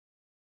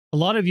A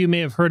lot of you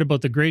may have heard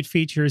about the great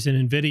features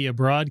in NVIDIA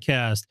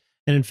Broadcast,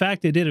 and in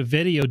fact, I did a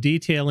video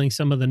detailing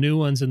some of the new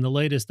ones in the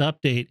latest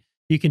update.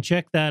 You can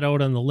check that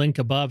out on the link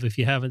above if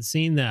you haven't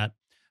seen that.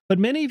 But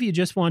many of you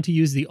just want to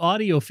use the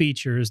audio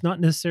features, not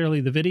necessarily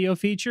the video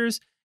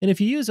features. And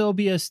if you use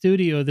OBS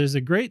Studio, there's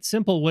a great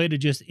simple way to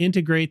just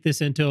integrate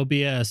this into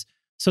OBS.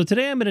 So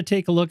today I'm going to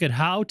take a look at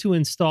how to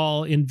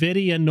install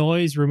NVIDIA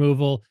Noise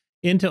Removal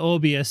into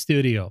OBS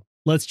Studio.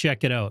 Let's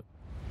check it out.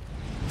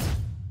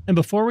 And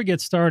before we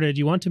get started,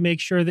 you want to make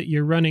sure that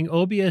you're running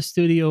OBS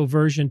Studio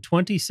version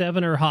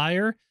 27 or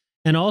higher,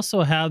 and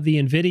also have the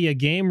NVIDIA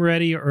Game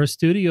Ready or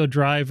Studio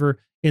driver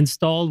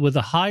installed with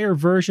a higher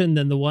version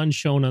than the one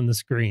shown on the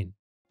screen.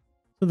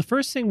 So the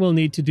first thing we'll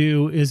need to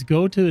do is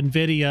go to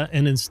NVIDIA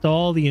and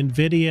install the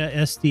NVIDIA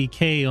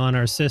SDK on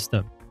our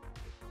system.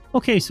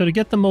 Okay, so to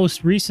get the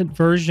most recent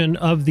version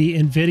of the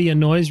NVIDIA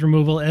Noise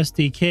Removal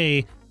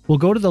SDK, we'll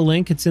go to the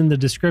link, it's in the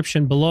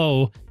description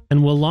below,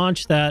 and we'll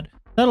launch that.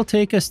 That'll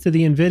take us to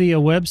the NVIDIA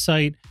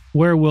website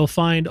where we'll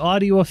find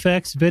audio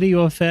effects,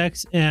 video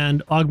effects,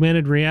 and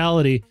augmented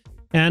reality.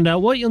 And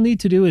what you'll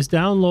need to do is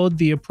download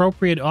the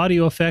appropriate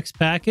audio effects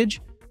package.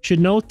 Should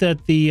note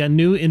that the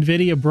new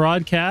NVIDIA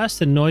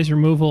Broadcast and Noise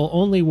Removal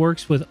only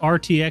works with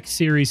RTX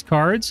series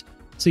cards.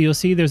 So you'll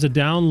see there's a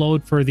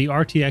download for the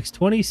RTX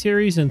 20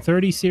 series and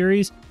 30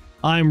 series.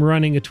 I'm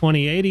running a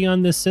 2080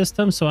 on this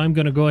system, so I'm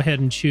going to go ahead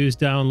and choose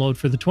download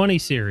for the 20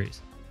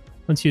 series.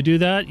 Once you do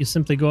that, you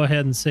simply go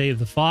ahead and save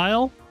the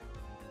file.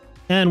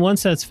 And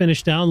once that's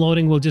finished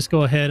downloading, we'll just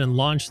go ahead and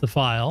launch the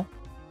file.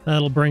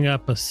 That'll bring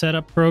up a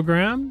setup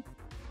program.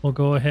 We'll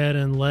go ahead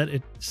and let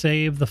it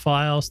save the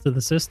files to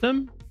the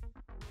system.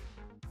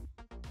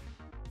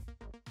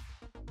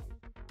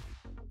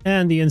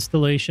 And the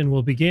installation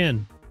will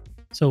begin.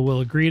 So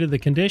we'll agree to the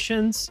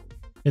conditions.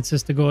 It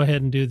says to go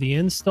ahead and do the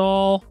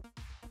install.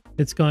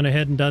 It's gone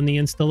ahead and done the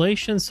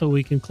installation, so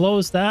we can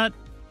close that.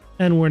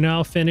 And we're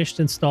now finished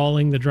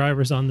installing the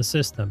drivers on the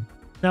system.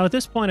 Now at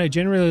this point, I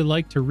generally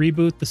like to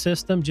reboot the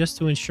system just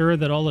to ensure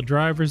that all the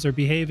drivers are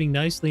behaving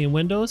nicely in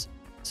Windows.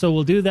 So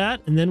we'll do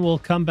that, and then we'll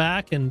come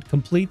back and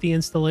complete the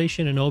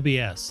installation in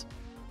OBS.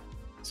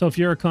 So if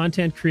you're a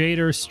content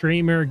creator,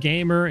 streamer,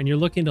 gamer, and you're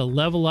looking to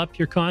level up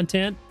your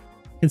content,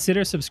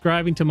 consider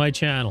subscribing to my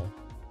channel.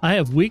 I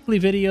have weekly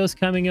videos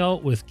coming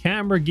out with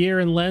camera gear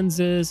and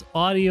lenses,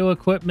 audio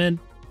equipment,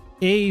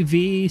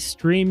 AV,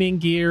 streaming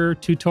gear,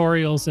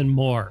 tutorials, and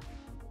more.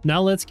 Now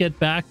let's get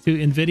back to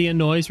NVIDIA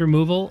Noise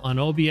Removal on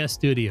OBS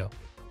Studio.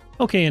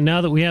 Okay, and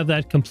now that we have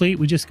that complete,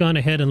 we just gone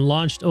ahead and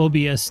launched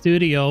OBS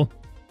Studio.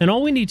 And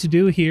all we need to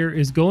do here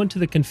is go into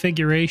the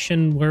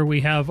configuration where we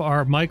have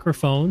our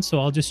microphone. So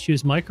I'll just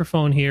choose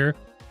microphone here,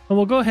 and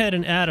we'll go ahead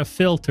and add a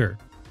filter.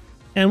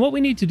 And what we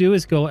need to do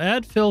is go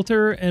add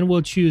filter, and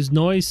we'll choose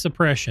noise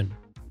suppression.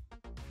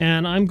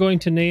 And I'm going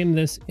to name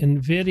this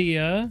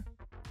NVIDIA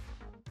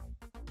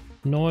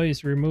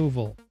Noise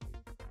Removal,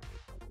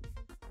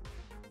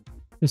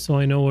 just so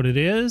I know what it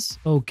is.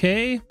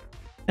 Okay.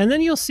 And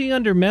then you'll see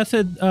under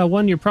method,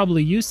 one you're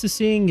probably used to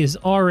seeing is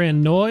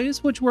RN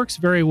noise, which works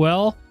very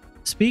well.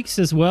 Speaks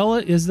as well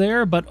is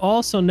there, but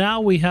also now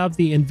we have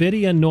the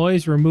NVIDIA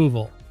Noise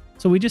Removal.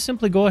 So we just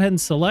simply go ahead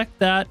and select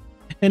that,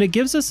 and it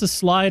gives us a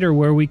slider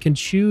where we can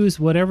choose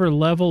whatever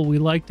level we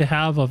like to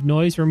have of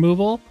noise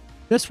removal.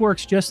 This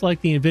works just like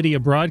the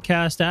NVIDIA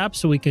Broadcast app,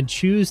 so we can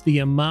choose the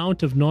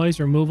amount of noise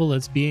removal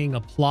that's being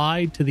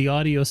applied to the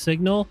audio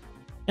signal.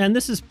 And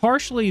this is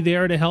partially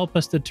there to help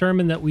us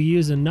determine that we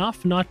use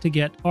enough not to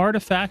get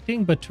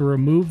artifacting, but to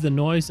remove the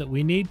noise that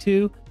we need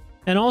to.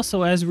 And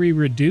also, as we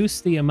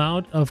reduce the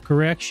amount of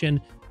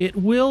correction, it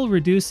will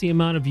reduce the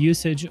amount of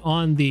usage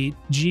on the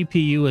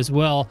GPU as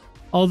well,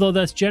 although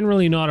that's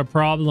generally not a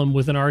problem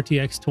with an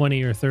RTX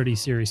 20 or 30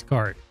 series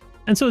card.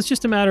 And so it's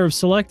just a matter of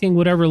selecting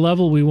whatever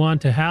level we want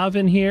to have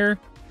in here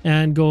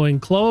and going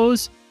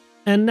close.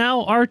 And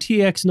now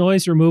RTX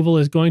noise removal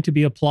is going to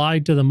be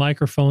applied to the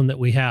microphone that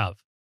we have.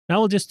 Now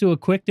we'll just do a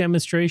quick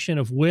demonstration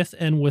of with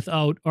and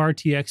without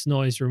RTX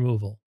noise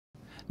removal.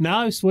 Now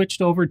I've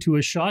switched over to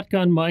a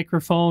shotgun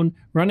microphone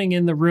running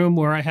in the room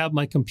where I have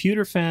my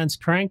computer fans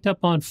cranked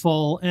up on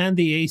full and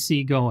the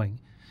AC going.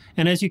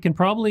 And as you can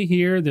probably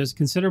hear, there's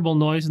considerable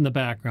noise in the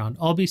background.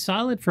 I'll be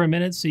silent for a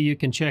minute so you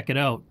can check it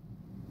out.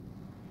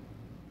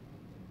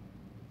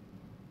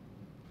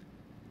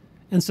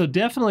 And so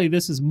definitely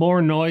this is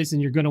more noise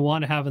than you're going to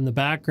want to have in the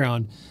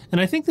background.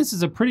 And I think this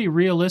is a pretty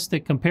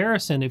realistic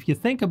comparison. If you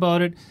think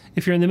about it,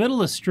 if you're in the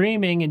middle of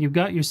streaming and you've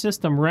got your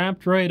system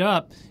ramped right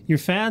up, your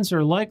fans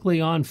are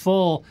likely on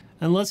full.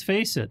 And let's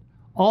face it,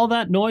 all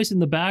that noise in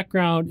the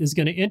background is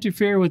going to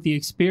interfere with the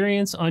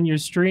experience on your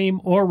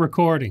stream or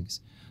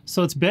recordings.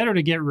 So it's better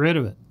to get rid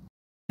of it.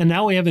 And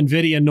now we have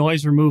NVIDIA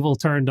Noise Removal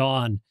turned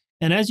on.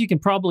 And as you can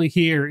probably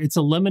hear, it's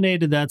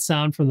eliminated that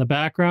sound from the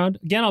background.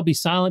 Again, I'll be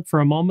silent for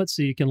a moment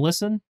so you can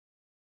listen.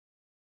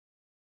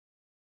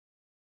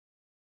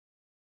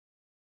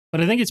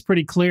 But I think it's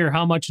pretty clear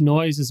how much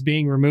noise is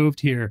being removed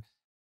here.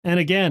 And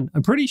again,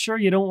 I'm pretty sure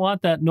you don't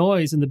want that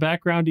noise in the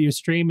background of your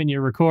stream and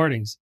your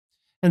recordings.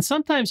 And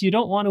sometimes you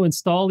don't want to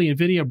install the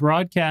NVIDIA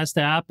Broadcast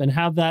app and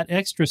have that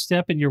extra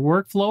step in your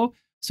workflow.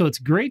 So it's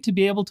great to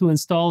be able to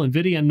install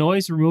NVIDIA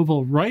Noise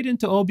Removal right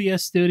into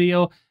OBS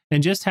Studio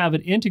and just have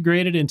it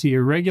integrated into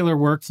your regular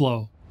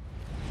workflow.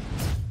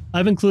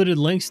 I've included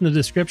links in the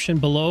description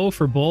below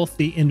for both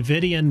the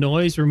NVIDIA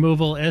Noise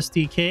Removal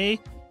SDK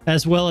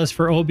as well as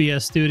for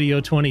OBS Studio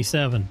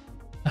 27.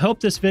 I hope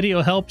this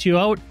video helped you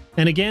out,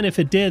 and again, if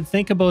it did,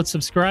 think about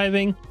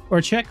subscribing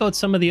or check out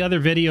some of the other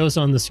videos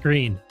on the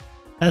screen.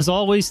 As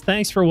always,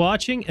 thanks for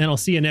watching, and I'll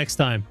see you next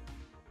time.